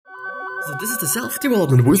So this is the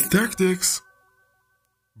self-development with tactics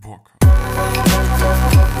book.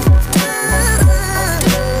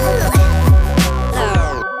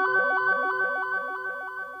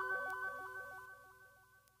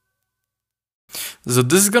 So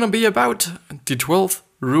this is gonna be about the 12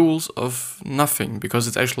 rules of nothing, because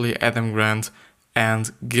it's actually Adam Grant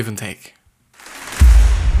and Give and Take.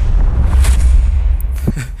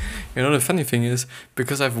 You know, the funny thing is,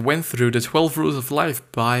 because I've went through the 12 rules of life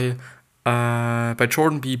by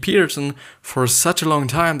Jordan B. Peterson for such a long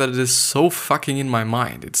time that it is so fucking in my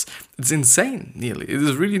mind. It's insane, nearly. It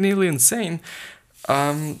is really nearly insane,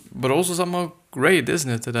 but also somehow great, isn't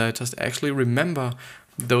it, that I just actually remember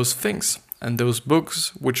those things and those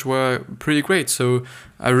books, which were pretty great. So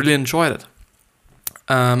I really enjoyed it.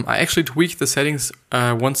 I actually tweaked the settings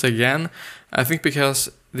once again. I think because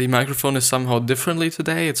the microphone is somehow differently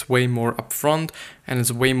today. It's way more up front and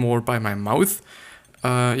it's way more by my mouth.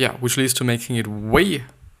 Which leads to making it way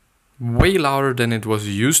louder than it was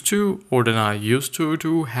used to, or than I used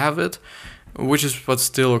to have it, which is but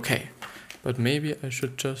still okay. But maybe I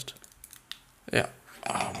should just, oh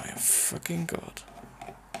my fucking god.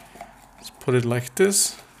 Let's put it like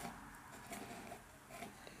this.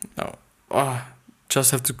 No,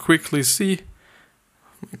 just have to quickly see.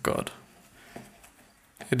 Oh my god.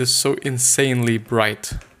 It is so insanely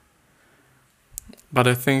bright. But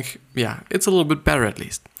I think, it's a little bit better at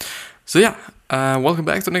least. So welcome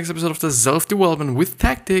back to the next episode of the Self-Development with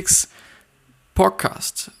Tactics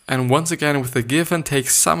podcast. And once again with the give and take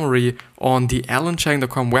summary on the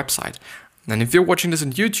alanchang.com website. And if you're watching this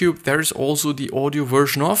on YouTube, there is also the audio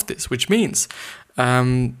version of this, which means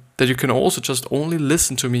that you can also just only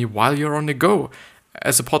listen to me while you're on the go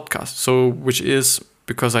as a podcast. So, which is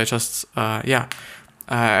because I just,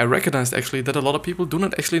 I recognized actually that a lot of people do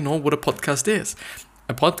not actually know what a podcast is.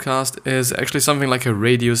 A podcast is actually something like a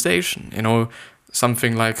radio station,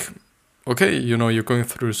 something like, you're going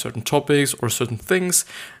through certain topics or certain things,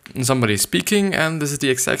 and somebody's speaking, and this is the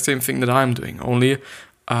exact same thing that I'm doing. Only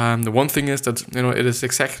the one thing is that, it is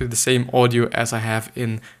exactly the same audio as I have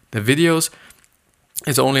in the videos.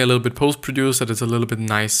 It's only a little bit post-produced, that it's a little bit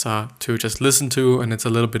nicer to just listen to, and it's a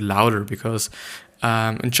little bit louder because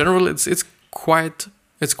in general it's quite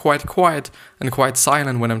quiet and quite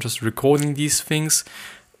silent when I'm just recording these things,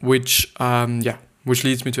 which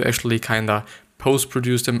leads me to actually kind of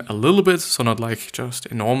post-produce them a little bit, so not like just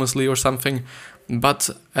enormously or something, but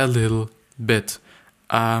a little bit.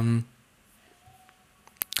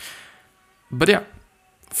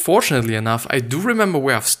 Fortunately enough, I do remember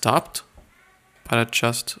where I've stopped, but I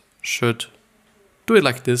just should do it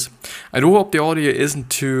like this. I do hope the audio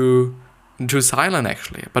isn't too silent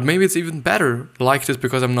actually, but maybe it's even better like this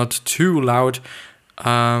because I'm not too loud,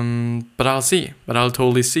 but I'll see, I'll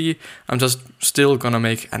totally see. I'm just still gonna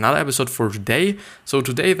make another episode for today. So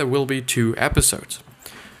today there will be 2 episodes,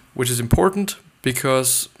 which is important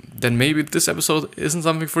because then maybe this episode isn't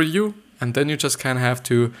something for you, and then you just can have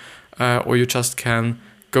to or you just can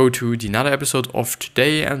go to the another episode of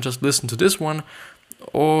today and just listen to this one,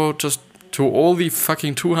 or just to all the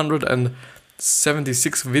fucking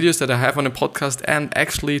 276 videos that I have on a podcast, and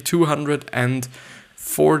actually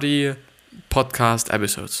 240 podcast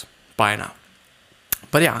episodes by now.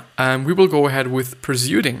 But we will go ahead with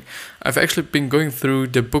Pursuing. I've actually been going through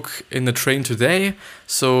the book in the train today,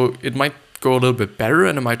 so it might go a little bit better,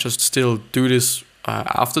 and I might just still do this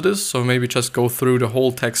after this. So maybe just go through the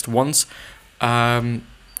whole text once,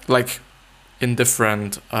 like in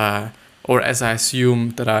different, or as I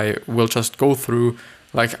assume that I will just go through.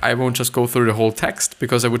 Like, I won't just go through the whole text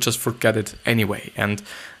because I would just forget it anyway. And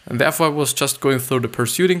therefore, I was just going through the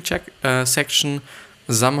Pursuing section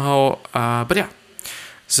somehow.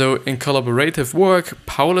 So in collaborative work,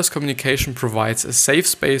 powerless communication provides a safe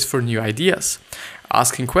space for new ideas.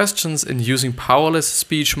 Asking questions and using powerless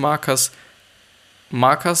speech markers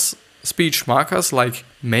like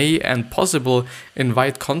may and possible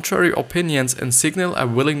invite contrary opinions and signal a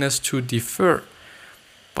willingness to defer.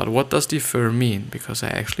 But what does defer mean? Because I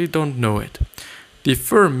actually don't know it.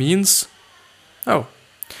 Defer means, so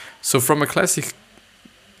from a classic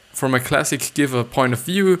giver point of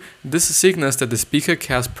view, this signals that the speaker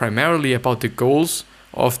cares primarily about the goals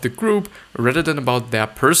of the group rather than about their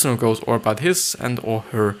personal goals, or about his and or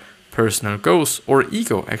her personal goals, or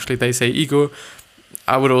ego. Actually, they say ego.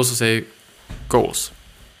 I would also say goals.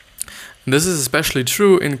 This is especially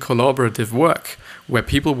true in collaborative work, where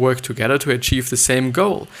people work together to achieve the same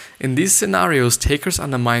goal. In these scenarios, takers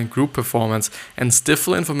undermine group performance and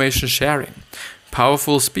stifle information sharing.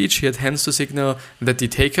 Powerful speech here tends to signal that the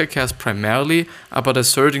taker cares primarily about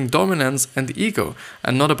asserting dominance and ego,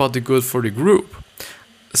 and not about the good for the group.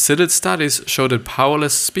 cited studies show that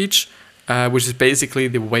powerless speech, which is basically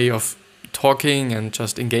the way of talking and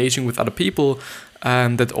just engaging with other people,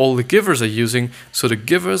 that all the givers are using. So the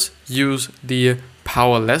givers use the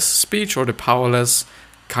powerless speech, or the powerless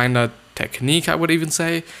kind of technique, I would even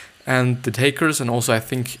say, and the takers, and also I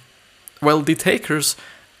think, well, the takers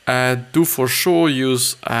do for sure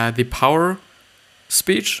use the power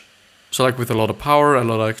speech. So like with a lot of power, a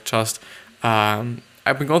lot of just, I've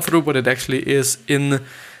been going through what it actually is in,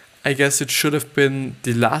 I guess it should have been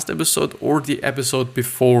the last episode or the episode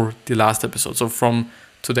before the last episode. So from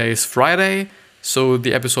today's Friday, so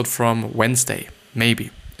the episode from Wednesday,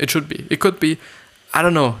 maybe. It should be. It could be. I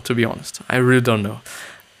don't know, to be honest. I really don't know.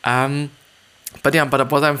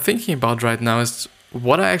 But what I'm thinking about right now is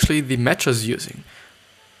what are actually the matchers using?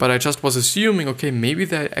 But I just was assuming, okay, maybe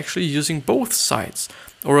they're actually using both sides,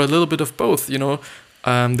 or a little bit of both, you know.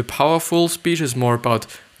 The powerful speech is more about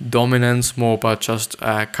dominance, more about just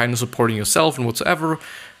kind of supporting yourself and whatsoever.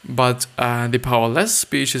 But the powerless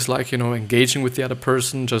speech is like, you know, engaging with the other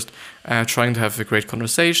person, just trying to have a great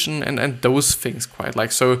conversation, and those things quite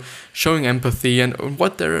like, so showing empathy and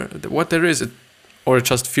what there is, or it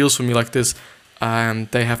just feels for me like this.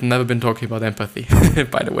 They have never been talking about empathy,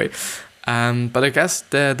 by the way. But I guess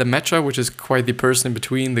the matcher, which is quite the person in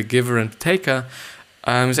between the giver and the taker,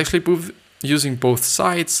 is actually using both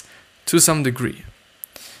sides to some degree.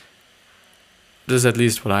 This is at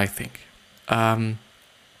least what I think.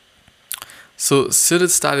 So cited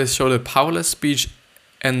studies show that powerless speech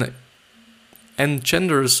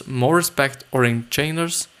engenders more respect, or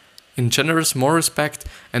engenders more respect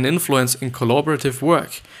and influence in collaborative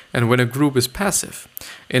work, and when a group is passive.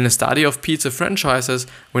 In a study of pizza franchises,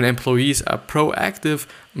 when employees are proactive,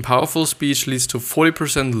 powerful speech leads to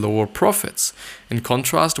 40% lower profits. In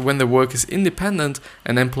contrast, when the work is independent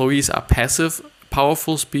and employees are passive,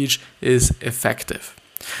 powerful speech is effective.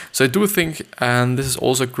 So I do think, and this is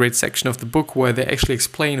also a great section of the book where they actually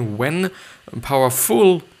explain when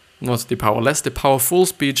powerful, not the powerless, the powerful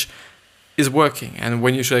speech is working, and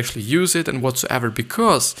when you should actually use it and whatsoever,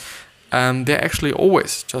 because they're actually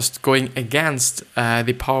always just going against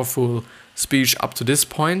the powerful speech up to this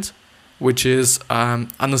point, which is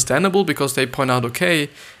understandable, because they point out,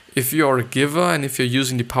 okay, if you're a giver and if you're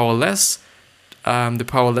using the powerless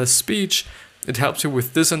speech, it helps you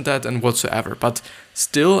with this and that and whatsoever. But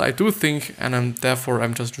still, I do think, and I'm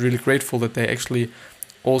just really grateful that they actually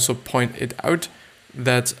also point it out,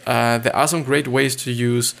 that there are some great ways to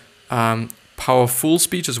use powerful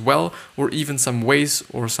speech as well, or even some ways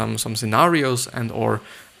or some scenarios and or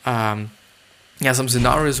some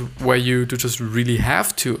scenarios where you do just really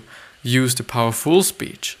have to use the powerful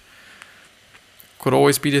speech. Could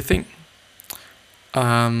always be the thing.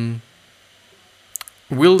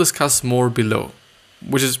 We'll discuss more below,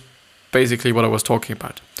 which is basically what I was talking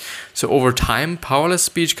about. So over time, powerless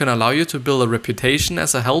speech can allow you to build a reputation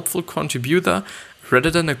as a helpful contributor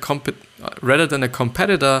rather than a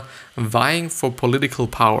competitor vying for political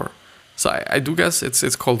power. So I do guess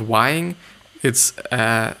it's called vying. It's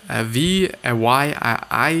a V, a Y, a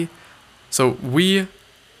I. So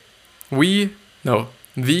VYING.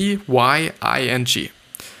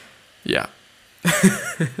 Yeah.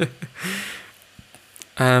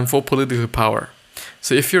 For political power.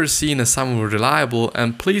 So if you're seen as someone reliable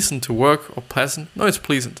and pleasant to work, or pleasant, no, it's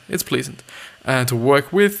pleasant to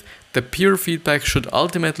work with, the peer feedback should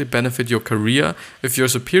ultimately benefit your career if your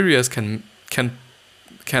superiors can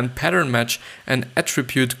pattern match and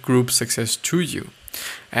attribute group success to you.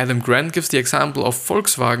 Adam Grant gives the example of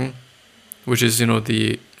Volkswagen, which is,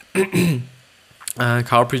 the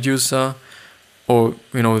car producer, or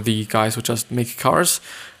the guys who just make cars.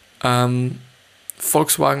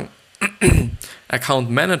 Volkswagen account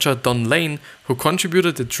manager Don Lane, who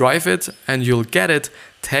contributed the "Drive It and You'll Get It"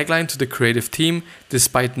 tagline to the creative team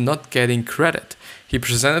despite not getting credit. He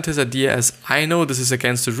presented his idea as, "I know this is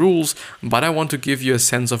against the rules, but I want to give you a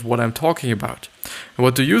sense of what I'm talking about."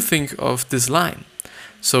 What do you think of this line?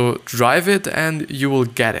 So, drive it and you will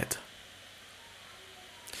get it.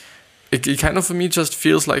 It kind of for me just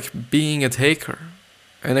feels like being a taker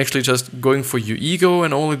and actually just going for your ego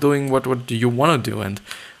and only doing what do you want to do and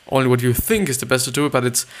only what you think is the best to do. But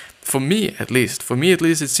it's, for me at least,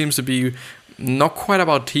 it seems to be not quite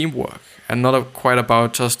about teamwork and not quite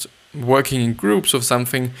about just working in groups of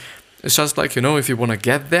something. It's just like, if you want to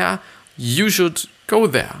get there, you should go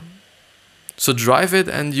there. So drive it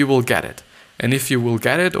and you will get it. And if you will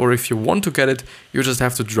get it, or if you want to get it, you just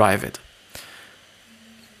have to drive it.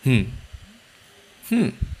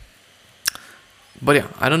 But yeah,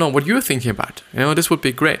 I don't know what you're thinking about. This would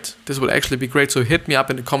be great. This would actually be great. So hit me up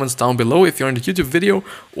in the comments down below if you're in the YouTube video,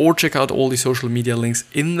 or check out all the social media links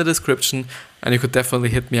in the description, and you could definitely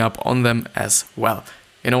hit me up on them as well.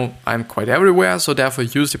 I'm quite everywhere, so therefore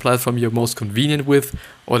use the platform you're most convenient with,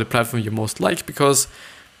 or the platform you most like, because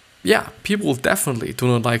yeah, people definitely do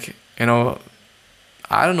not like, I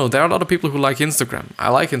don't know, there are a lot of people who like Instagram. I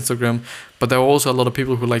like Instagram, but there are also a lot of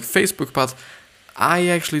people who like Facebook, but I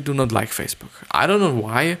actually do not like Facebook. I don't know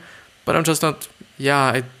why, but I'm just not,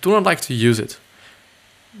 I do not like to use it.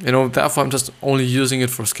 Therefore I'm just only using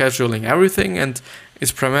it for scheduling everything, and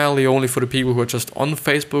it's primarily only for the people who are just on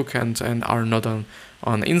Facebook and are not on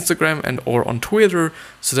Instagram and or on Twitter,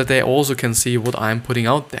 so that they also can see what I'm putting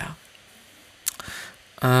out there.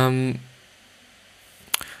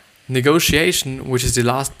 Negotiation, which is the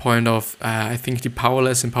last point of, I think, the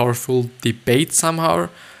powerless and powerful debate somehow,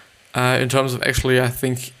 in terms of actually, I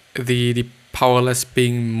think, the powerless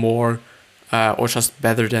being more or just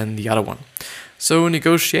better than the other one. So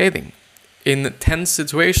negotiating. In tense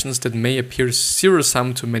situations that may appear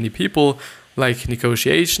zero-sum to many people, like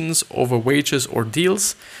negotiations over wages or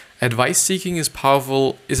deals, advice seeking is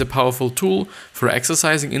a powerful tool for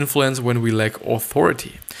exercising influence when we lack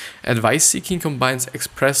authority. Advice seeking combines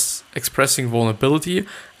expressing vulnerability,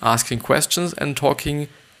 asking questions, and talking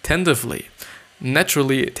tentatively.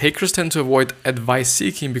 Naturally, takers tend to avoid advice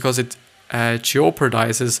seeking because it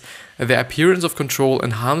jeopardizes their appearance of control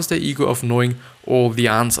and harms their ego of knowing all the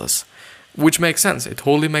answers. Which makes sense. It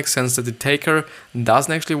totally makes sense that the taker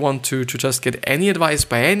doesn't actually want to just get any advice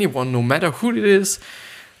by anyone, no matter who it is.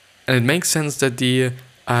 And it makes sense that the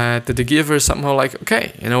giver is somehow like,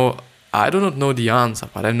 okay, I do not know the answer,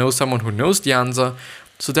 but I know someone who knows the answer,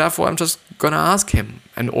 so therefore I'm just gonna ask him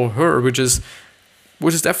or her, which is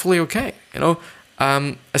definitely okay.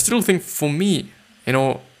 I still think for me,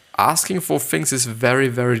 asking for things is very,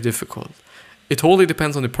 very difficult. It totally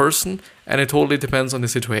depends on the person, and it totally depends on the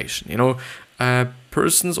situation.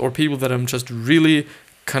 Persons or people that I'm just really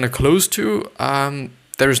kind of close to,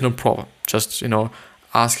 there is no problem. Just,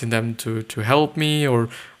 asking them to help me or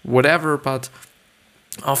whatever, but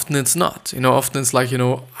often it's not. Often it's like,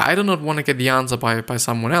 I do not want to get the answer by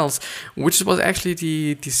someone else, which was actually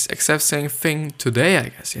this exact same thing today, I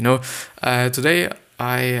guess. Today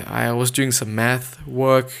I was doing some math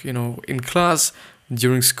work, in class,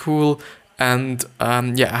 during school, and I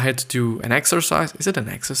had to do an exercise. Is it an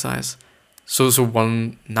exercise? So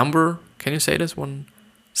one number, can you say this one?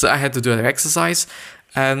 So I had to do an exercise,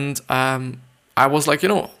 and I was like, I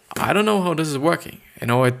don't know how this is working.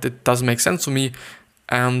 It doesn't make sense to me.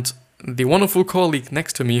 And the wonderful colleague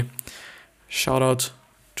next to me, shout out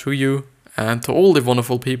to you and to all the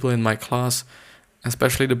wonderful people in my class,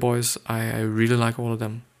 especially the boys. I really like all of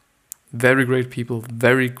them. Very great people,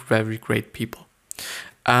 very, very great people.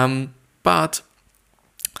 But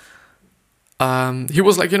he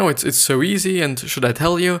was like, it's so easy, and should I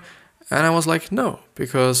tell you? And I was like, no,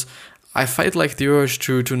 because I felt like the urge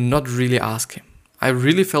to not really ask him. I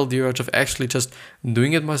really felt the urge of actually just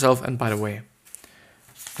doing it myself. And by the way,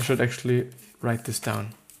 I should actually write this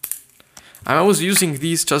down. I was using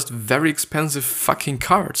these just very expensive fucking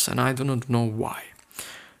cards, and I do not know why.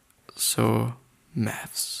 So,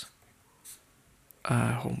 maths.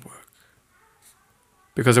 Homework.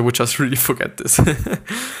 Because I would just really forget this.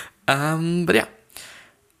 But yeah.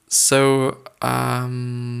 So, blah,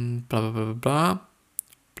 blah, blah, blah,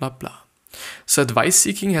 blah, blah. So advice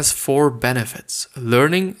seeking has 4 benefits.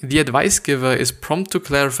 Learning, the advice giver is prompt to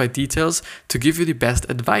clarify details to give you the best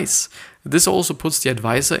advice. This also puts the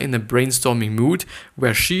advisor in a brainstorming mood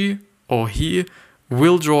where she or he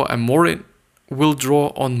will draw on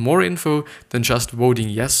more info than just voting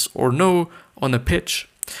yes or no on a pitch.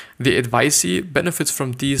 The advisee benefits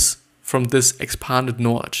from this expanded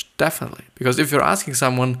knowledge, definitely. Because if you're asking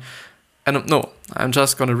someone, and no, I'm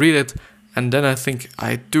just gonna read it, and then I think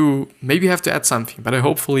I do maybe have to add something, but I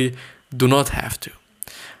hopefully do not have to.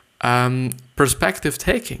 Perspective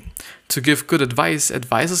taking. To give good advice,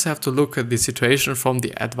 advisors have to look at the situation from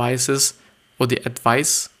the advice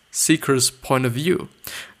seeker's point of view.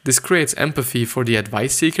 This creates empathy for the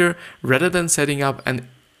advice seeker rather than setting up an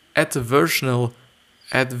adversarial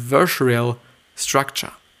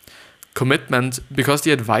structure. Commitment. Because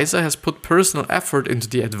the advisor has put personal effort into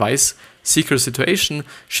the advice seeker situation,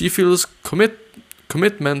 she feels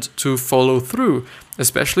commitment to follow through,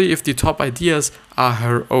 especially if the top ideas are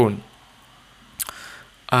her own.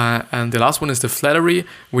 And the last one is the flattery.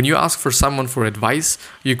 When you ask for someone for advice,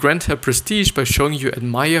 you grant her prestige by showing you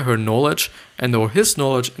admire her knowledge and or his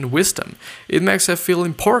knowledge and wisdom. It makes her feel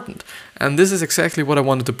important. And this is exactly what I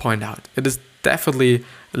wanted to point out. It is definitely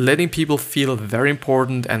letting people feel very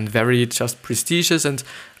important and very just prestigious and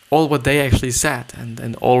all what they actually said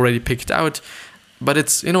and already picked out. But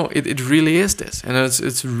it's, it really is this. And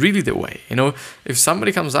it's really the way, if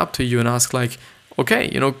somebody comes up to you and asks like,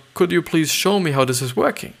 okay, could you please show me how this is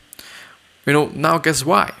working? Now guess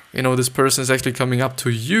why? This person is actually coming up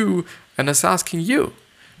to you and is asking you,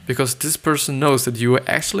 because this person knows that you are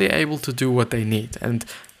actually able to do what they need, and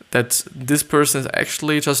that this person is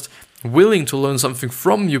actually just willing to learn something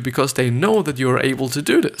from you because they know that you are able to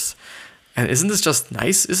do this. And isn't this just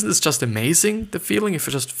nice? Isn't this just amazing, the feeling, if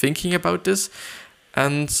you're just thinking about this?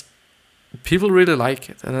 And people really like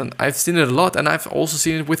it. And I've seen it a lot, and I've also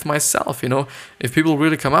seen it with myself, if people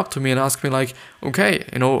really come up to me and ask me like, okay,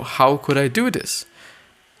 how could I do this?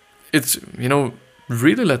 It's,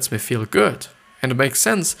 really lets me feel good, and it makes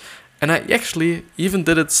sense. And I actually even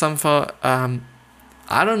did it somehow,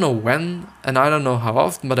 I don't know when, and I don't know how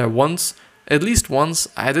often, but at least once,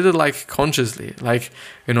 I did it like consciously, like,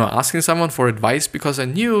 asking someone for advice because I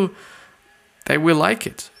knew they will like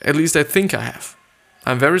it. At least I think I have.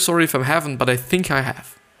 I'm very sorry if I haven't, but I think I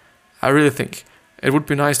have. I really think. It would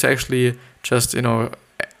be nice to actually just, remember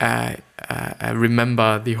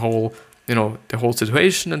the whole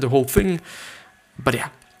situation and the whole thing. But yeah.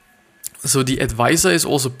 So the advisor is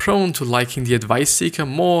also prone to liking the advice seeker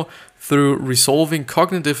more through resolving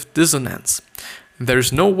cognitive dissonance.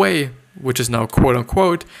 There's no way, which is now quote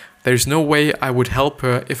unquote, there's no way I would help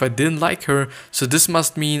her if I didn't like her, so this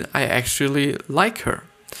must mean I actually like her.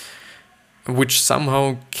 Which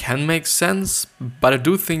somehow can make sense, but I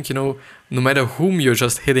do think, no matter whom you're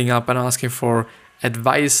just hitting up and asking for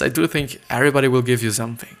advice, I do think everybody will give you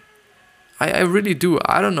something. I really do.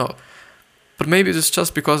 I don't know. But maybe it's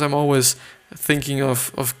just because I'm always thinking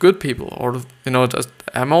of good people, or,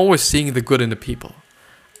 I'm always seeing the good in the people.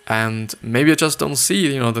 And maybe I just don't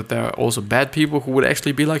see, that there are also bad people who would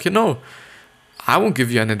actually be like, I won't give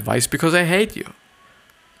you an advice because I hate you.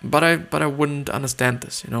 But I wouldn't understand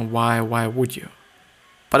this, why would you?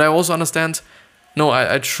 But I also understand,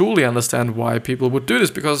 I truly understand why people would do this,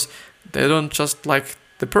 because they don't just like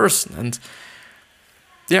the person, and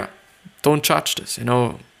yeah, don't judge this,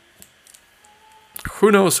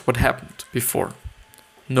 Who knows what happened before?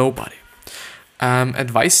 Nobody.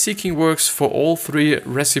 Advice seeking works for all three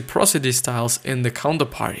reciprocity styles in the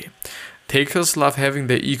counterparty. Takers love having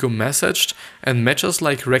their ego massaged, and matchers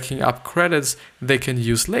like racking up credits they can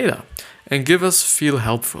use later, and givers feel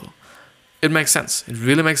helpful. It makes sense. It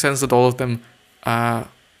really makes sense that all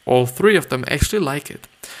three of them actually like it.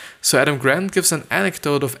 So Adam Grant gives an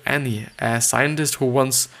anecdote of Annie, a scientist who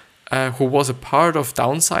was a part of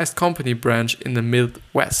downsized company branch in the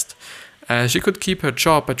Midwest. She could keep her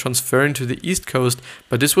job by transferring to the East Coast,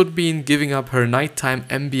 but this would mean giving up her nighttime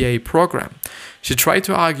MBA program. She tried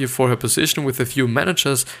to argue for her position with a few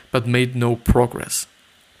managers, but made no progress.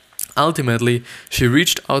 Ultimately, she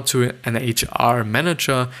reached out to an HR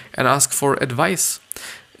manager and asked for advice.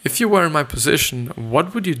 If you were in my position,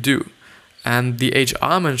 what would you do? And the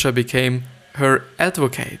HR manager became her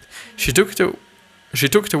advocate. She took the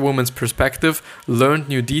woman's perspective, learned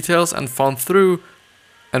new details, and found through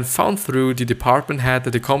the department head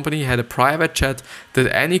that the company had a private jet that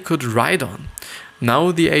Annie could ride on.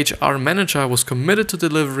 Now the HR manager was committed to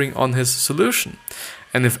delivering on his solution,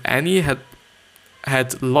 and if Annie had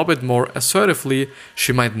lobbied more assertively,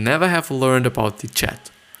 she might never have learned about the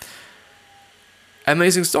jet.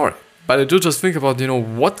 Amazing story. But I do just think about,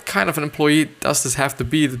 what kind of an employee does this have to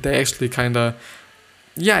be that they actually kind of,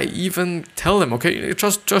 even tell them, okay,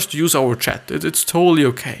 just use our jet. It's totally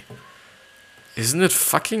okay. Isn't it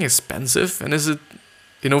fucking expensive? And is it,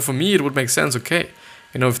 for me it would make sense, okay.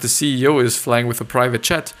 If the CEO is flying with a private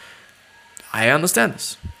jet, I understand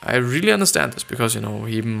this. I really understand this because,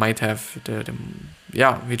 he might have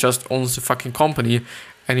he just owns the fucking company,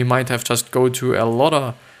 and he might have just go to a lot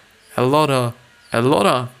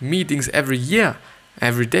of meetings every year,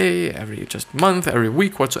 every day, every just month, every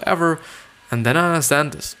week, whatsoever, and then I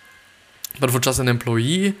understand this. But for just an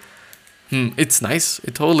employee, it's nice.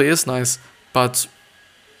 It totally is nice. But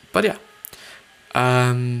yeah.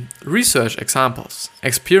 Research examples.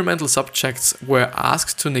 Experimental subjects were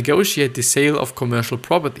asked to negotiate the sale of commercial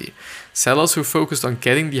property. Sellers who focused on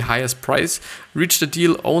getting the highest price reached a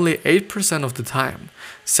deal only 8% of the time.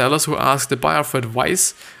 Sellers who asked the buyer for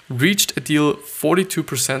advice reached a deal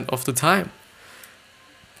 42% of the time.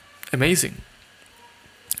 Amazing.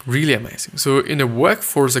 Really amazing. So in a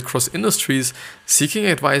workforce across industries, seeking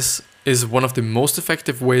advice is one of the most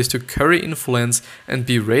effective ways to carry influence and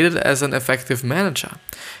be rated as an effective manager,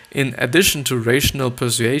 in addition to rational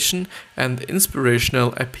persuasion and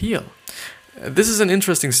inspirational appeal. This is an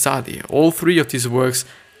interesting study. All three of these works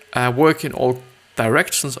work in all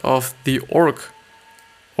directions of the ORG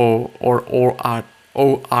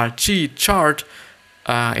chart,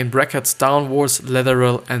 in brackets downwards,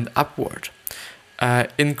 lateral, and upward.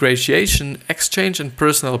 Ingratiation, exchange, and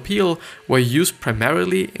personal appeal were used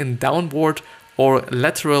primarily in downward or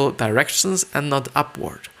lateral directions and not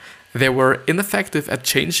upward. They were ineffective at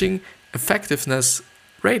changing effectiveness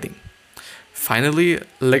rating. Finally,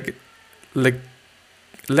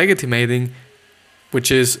 legitimating,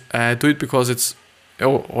 which is do it because it's,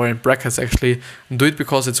 or in brackets actually, do it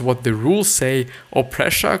because it's what the rules say, or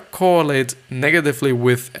pressure correlate negatively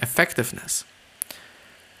with effectiveness.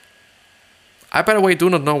 I, by the way, do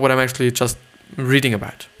not know what I'm actually just reading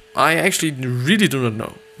about. I actually really do not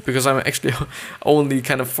know, because I'm actually only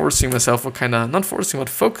kind of forcing myself, or kind of not forcing, but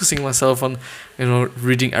focusing myself on,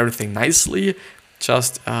 reading everything nicely,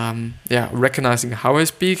 just recognizing how I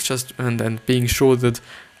speak, and then being sure that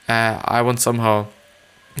I won't somehow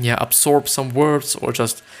absorb some words, or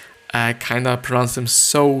just kind of pronounce them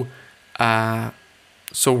so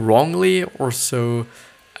wrongly, or so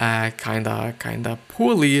kind of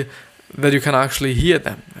poorly, that you can actually hear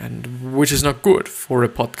them, and which is not good for a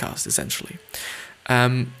podcast, essentially.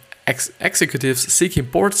 Executives seeking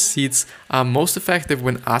board seats are most effective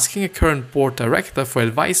when asking a current board director for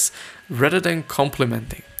advice rather than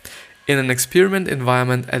complimenting. In an experiment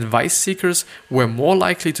environment, advice seekers were more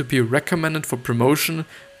likely to be recommended for promotion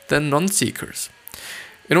than non-seekers.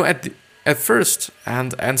 At first,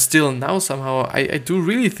 and still now somehow, I do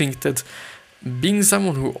really think that being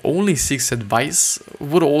someone who only seeks advice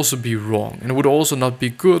would also be wrong, and would also not be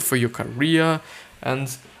good for your career.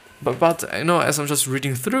 But as I'm just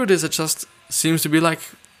reading through this, it just seems to be like,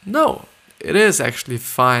 no, it is actually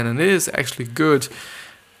fine, and it is actually good,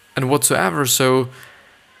 and whatsoever. So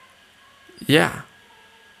yeah.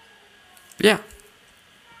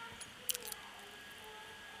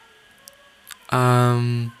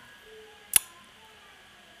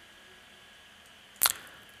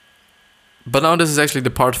 But now this is actually the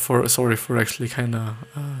part sorry for actually kind of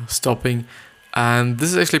stopping. And this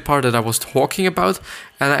is actually part that I was talking about,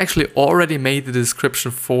 and I actually already made the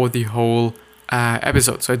description for the whole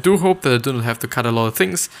episode. So I do hope that I do not have to cut a lot of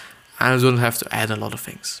things, and I don't have to add a lot of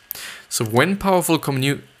things. So when powerful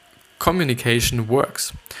communication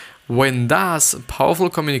works. When does powerful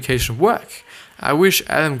communication work? I wish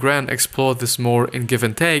Adam Grant explored this more in Give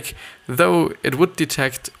and Take, though it would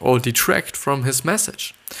detect or detract from his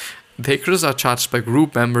message. Takers are judged by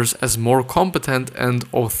group members as more competent and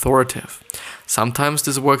authoritative. Sometimes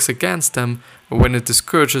this works against them when it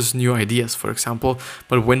discourages new ideas, for example,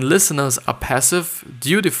 but when listeners are passive,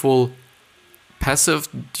 dutiful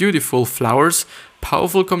flowers,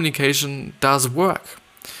 powerful communication does work.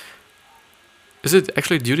 Is it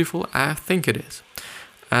actually dutiful? I think it is.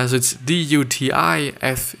 So it's DUTIFUL.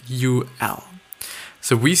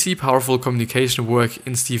 So we see powerful communication work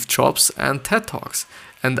in Steve Jobs and TED Talks,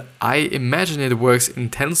 and I imagine it works in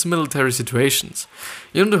tense military situations.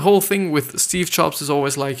 The whole thing with Steve Jobs is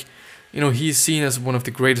always like, he's seen as one of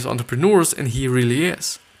the greatest entrepreneurs, and he really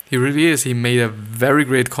is. He really is. He made a very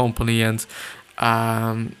great company, and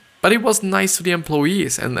but he was nice to the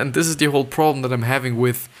employees, and this is the whole problem that I'm having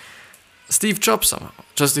with Steve Jobs somehow.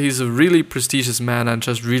 Just he's a really prestigious man, and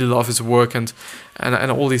just really love his work and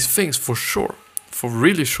all these things, for sure. For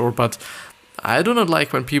really sure, but I do not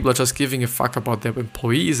like when people are just giving a fuck about their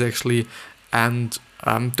employees actually, and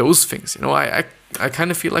those things. I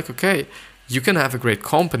kind of feel like, okay, you can have a great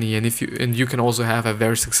company, and you can also have a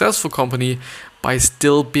very successful company by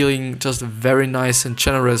still being just very nice and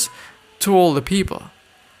generous to all the people.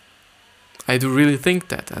 I do really think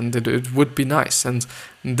that, and it would be nice. And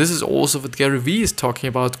this is also what Gary Vee is talking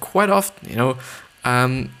about quite often.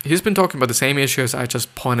 He's been talking about the same issue as I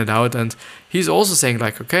just pointed out, and he's also saying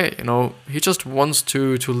like, okay, he just wants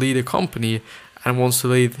to lead a company and wants to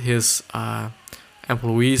lead his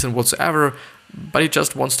employees and whatsoever, but he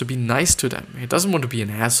just wants to be nice to them. He doesn't want to be an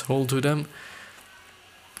asshole to them.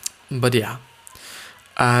 But yeah.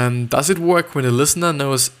 Does it work when the listener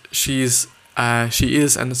knows she is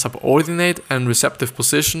in a subordinate and receptive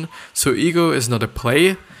position, so ego is not a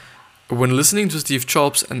play? When listening to Steve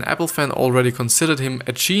Jobs, an Apple fan already considered him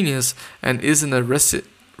a genius and is in a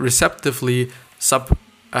receptively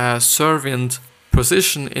subservient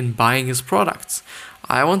position in buying his products.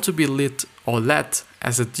 I want to be led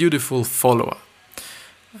as a dutiful follower.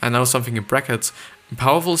 and now something in brackets,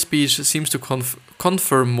 powerful speech seems to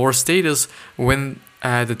confer more status when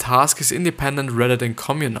the task is independent rather than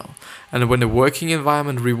communal, and when the working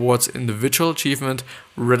environment rewards individual achievement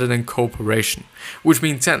rather than cooperation. Which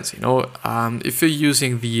makes sense, if you're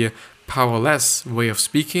using the powerless way of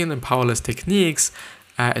speaking and powerless techniques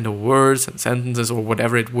in the words and sentences or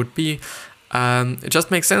whatever it would be, it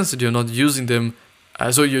just makes sense that you're not using them.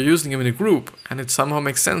 So you're using them in a group, and it somehow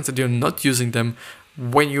makes sense that you're not using them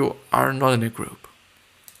when you are not in a group.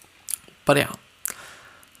 But yeah,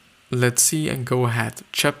 let's see and go ahead.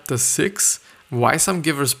 Chapter 6, why some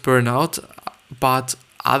givers burn out, but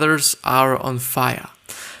others are on fire.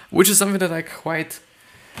 Which is something that I quite,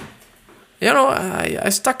 I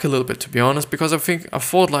stuck a little bit, to be honest, because I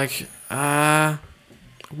thought like,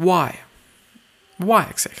 why? Why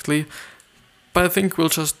exactly? But I think we'll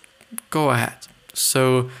just go ahead.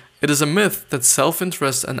 So, it is a myth that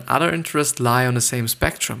self-interest and other interests lie on the same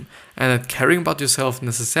spectrum, and that caring about yourself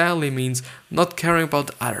necessarily means not caring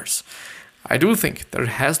about others. I do think there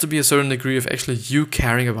has to be a certain degree of actually you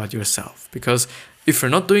caring about yourself, because if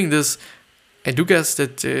you're not doing this, I do guess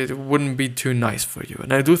that it wouldn't be too nice for you.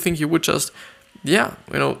 And I do think you would just,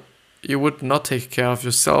 you would not take care of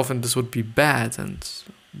yourself, and this would be bad and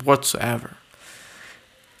whatsoever.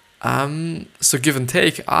 So Give and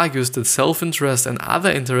Take argues that self-interest and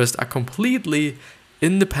other interests are completely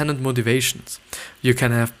independent motivations. You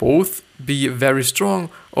can have both be very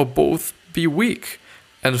strong or both be weak,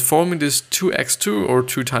 and forming this 2x2 or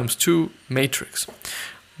 2 times 2 matrix,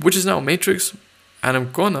 which is now a matrix, and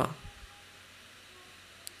I'm gonna,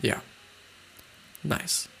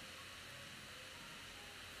 nice.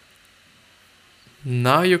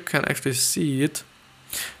 Now you can actually see it.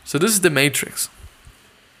 So this is the matrix.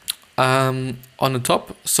 On the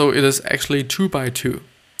top, so it is actually 2 by 2.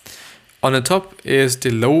 On the top is the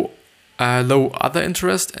low other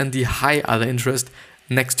interest and the high other interest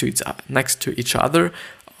next to each other.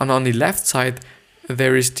 And on the left side,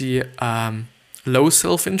 there is the low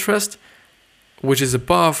self-interest, which is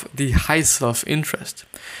above the high self-interest.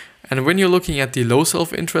 And when you're looking at the low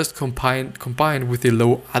self-interest combined with the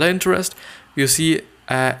low other interest, you see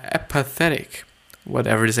apathetic,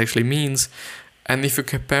 whatever this actually means. And if you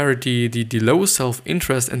compare the low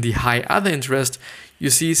self-interest and the high other interest, you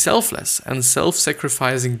see selfless and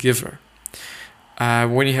self-sacrificing giver.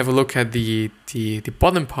 When you have a look at the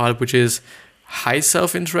bottom part, which is high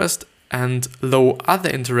self-interest and low other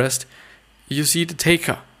interest, you see the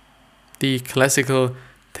taker, the classical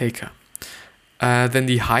taker. Then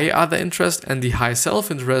the high other interest and the high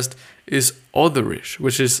self-interest is otherish,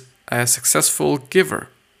 which is a successful giver.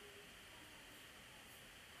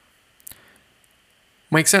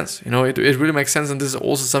 Makes sense, it really makes sense, and this is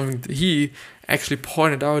also something that he actually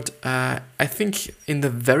pointed out, I think in the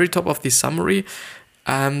very top of the summary,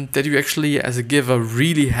 that you actually as a giver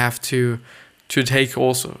really have to take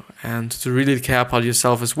also, and to really care about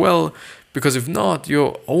yourself as well, because if not,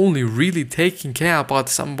 you're only really taking care about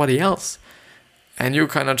somebody else, and you're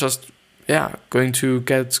kind of just, going to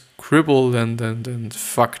get crippled and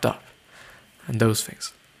fucked up, and those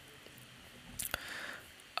things.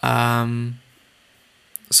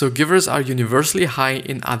 So givers are universally high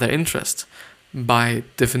in other interests, by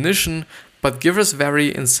definition, but givers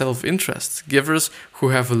vary in self-interest. Givers who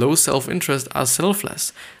have low self-interest are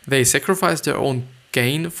selfless. They sacrifice their own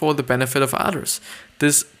gain for the benefit of others.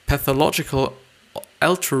 This pathological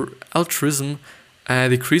altruism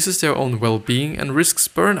decreases their own well-being and risks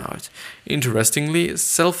burnout. Interestingly,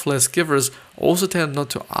 selfless givers also tend not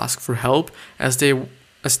to ask for help, as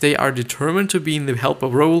they are determined to be in the helper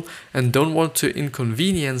role and don't want to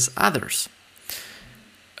inconvenience others.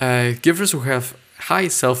 Givers who have high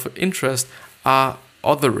self-interest are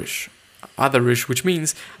otherish, which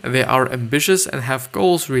means they are ambitious and have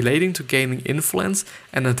goals relating to gaining influence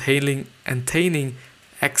and attaining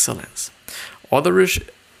excellence. Otherish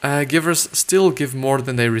givers still give more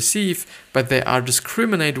than they receive, but they are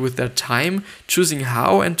discriminate with their time, choosing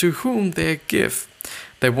how and to whom they give.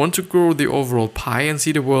 They want to grow the overall pie and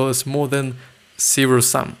see the world as more than zero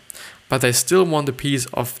sum, but they still want a piece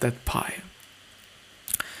of that pie.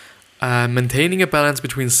 Maintaining a balance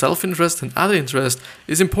between self-interest and other interest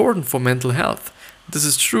is important for mental health. This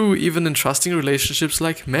is true even in trusting relationships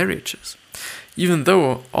like marriages. Even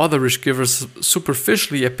though otherish givers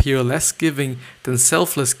superficially appear less giving than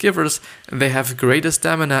selfless givers, they have greater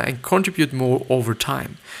stamina and contribute more over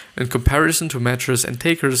time. In comparison to matchers and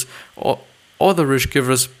takers, otherish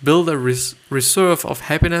givers build a reserve of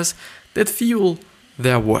happiness that fuel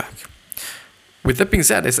their work. With that being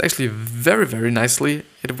said, it's actually very, very nicely.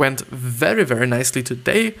 It went very, very nicely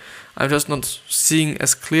today. I'm just not seeing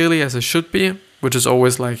as clearly as I should be. which is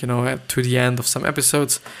always like, to the end of some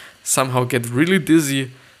episodes, somehow get really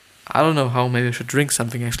dizzy. I don't know how, maybe I should drink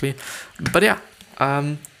something actually. But yeah,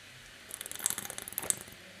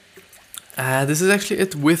 this is actually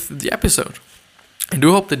it with the episode. I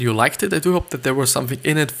do hope that you liked it. I do hope that there was something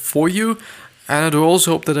in it for you. And I do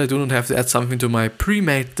also hope that I do not have to add something to my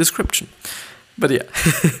pre-made description. But yeah.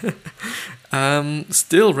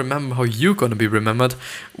 Still remember how you're gonna be remembered,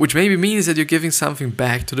 which maybe means that you're giving something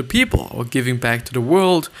back to the people or giving back to the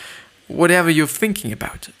world, whatever you're thinking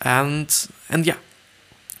about. And yeah,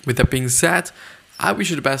 with that being said, I wish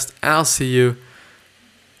you the best and I'll see you.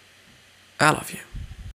 I love you.